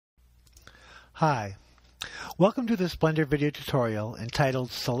Hi, welcome to this Blender video tutorial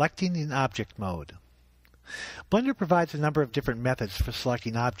entitled Selecting in Object Mode. Blender provides a number of different methods for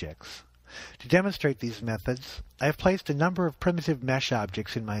selecting objects. To demonstrate these methods, I have placed a number of primitive mesh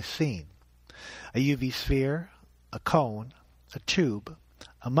objects in my scene: a UV sphere, a cone, a tube,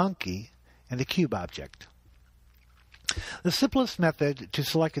 a monkey, and a cube object. The simplest method to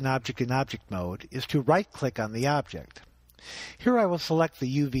select an object in Object Mode is to right-click on the object. Here I will select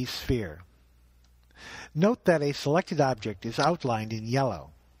the UV sphere. Note that a selected object is outlined in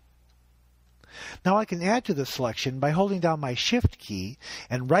yellow. Now I can add to the selection by holding down my Shift key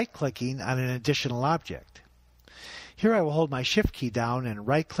and right-clicking on an additional object. Here I will hold my Shift key down and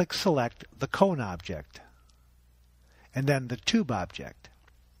right-click select the cone object, and then the tube object.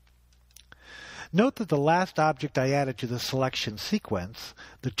 Note that the last object I added to the selection sequence,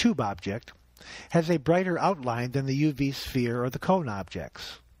 the tube object, has a brighter outline than the UV sphere or the cone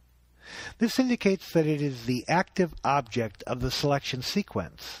objects. This indicates that it is the active object of the selection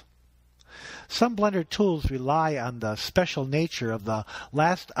sequence. Some Blender tools rely on the special nature of the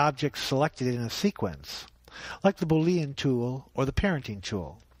last object selected in a sequence, like the Boolean tool or the parenting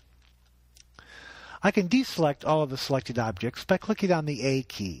tool. I can deselect all of the selected objects by clicking on the A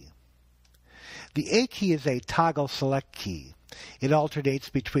key. The A key is a toggle select key. It alternates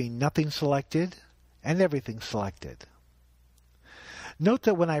between nothing selected and everything selected. Note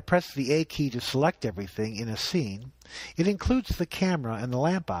that when I press the A key to select everything in a scene, it includes the camera and the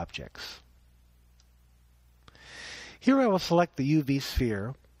lamp objects. Here I will select the UV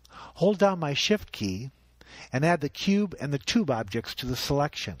sphere, hold down my Shift key, and add the cube and the tube objects to the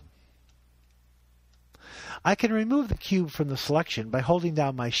selection. I can remove the cube from the selection by holding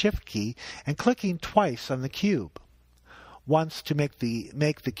down my Shift key and clicking twice on the cube, once to make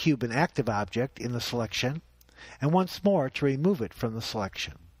the cube an active object in the selection, and once more to remove it from the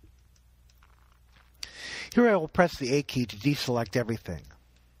selection. Here I will press the A key to deselect everything.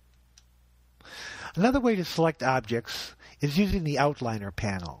 Another way to select objects is using the outliner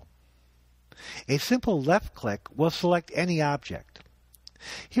panel. A simple left click will select any object.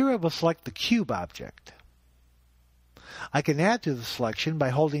 Here I will select the cube object. I can add to the selection by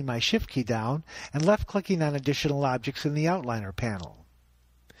holding my Shift key down and left-clicking on additional objects in the outliner panel.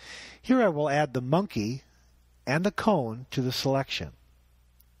 Here I will add the monkey and the cone to the selection.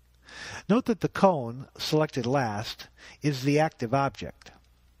 Note that the cone, selected last, is the active object.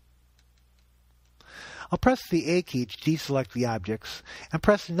 I'll press the A key to deselect the objects and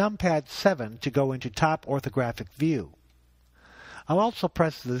press numpad 7 to go into top orthographic view. I'll also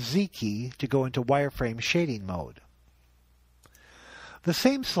press the Z key to go into wireframe shading mode. The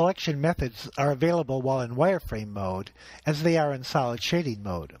same selection methods are available while in wireframe mode as they are in solid shading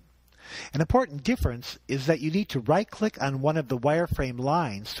mode. An important difference is that you need to right-click on one of the wireframe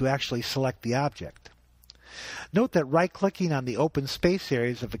lines to actually select the object. Note that right-clicking on the open space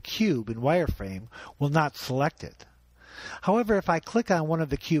areas of a cube in wireframe will not select it. However, if I click on one of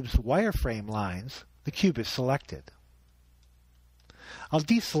the cube's wireframe lines, the cube is selected. I'll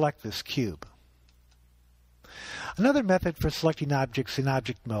deselect this cube. Another method for selecting objects in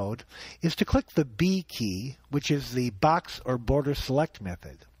Object Mode is to click the B key, which is the Box or Border Select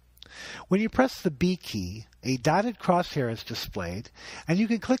method. When you press the B key, a dotted crosshair is displayed, and you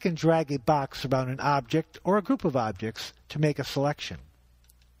can click and drag a box around an object or a group of objects to make a selection.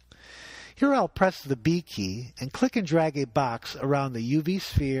 Here I'll press the B key and click and drag a box around the UV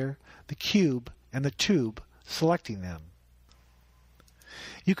sphere, the cube, and the tube, selecting them.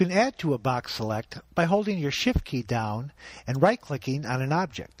 You can add to a box select by holding your Shift key down and right-clicking on an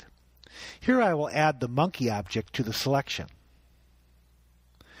object. Here I will add the monkey object to the selection.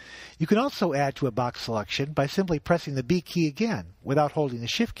 You can also add to a box selection by simply pressing the B key again without holding the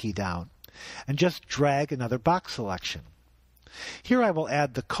Shift key down, and just drag another box selection. Here I will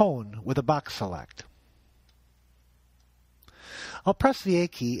add the cone with a box select. I'll press the A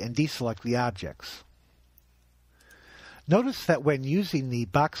key and deselect the objects. Notice that when using the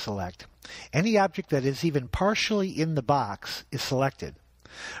box select, any object that is even partially in the box is selected.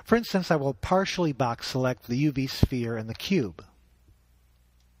 For instance, I will partially box select the UV sphere and the cube.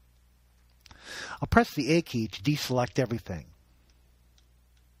 I'll press the A key to deselect everything.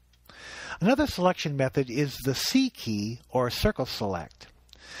 Another selection method is the C key or circle select.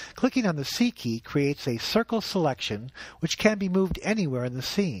 Clicking on the C key creates a circle selection which can be moved anywhere in the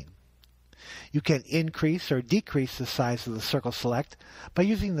scene. You can increase or decrease the size of the circle select by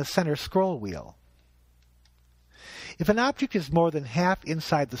using the center scroll wheel. If an object is more than half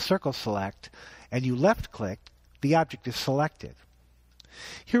inside the circle select and you left-click, the object is selected.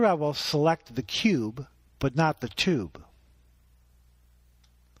 Here I will select the cube, but not the tube.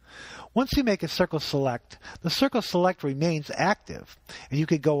 Once you make a circle select, the circle select remains active, and you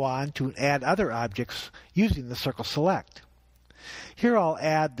could go on to add other objects using the circle select. Here I'll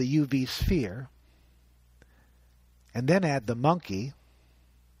add the UV sphere, and then add the monkey,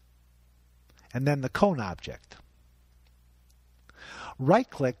 and then the cone object.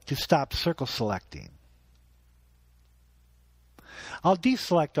 Right-click to stop circle selecting. I'll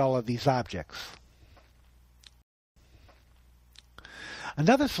deselect all of these objects.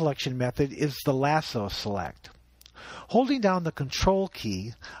 Another selection method is the lasso select. Holding down the Control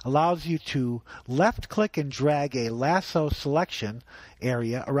key allows you to left-click and drag a lasso selection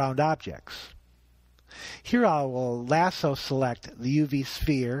area around objects. Here I will lasso select the UV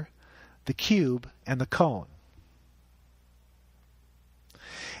sphere, the cube, and the cone.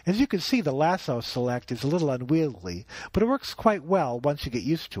 As you can see, the lasso select is a little unwieldy, but it works quite well once you get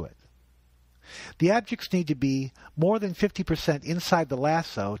used to it. The objects need to be more than 50% inside the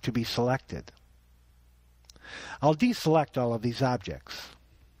lasso to be selected. I'll deselect all of these objects.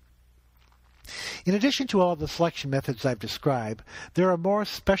 In addition to all of the selection methods I've described, there are more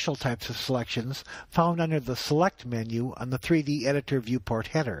special types of selections found under the Select menu on the 3D Editor viewport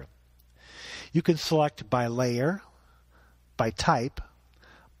header. You can select by layer, by type,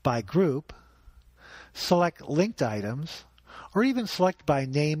 by group, select linked items, or even select by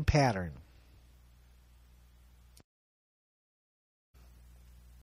name pattern.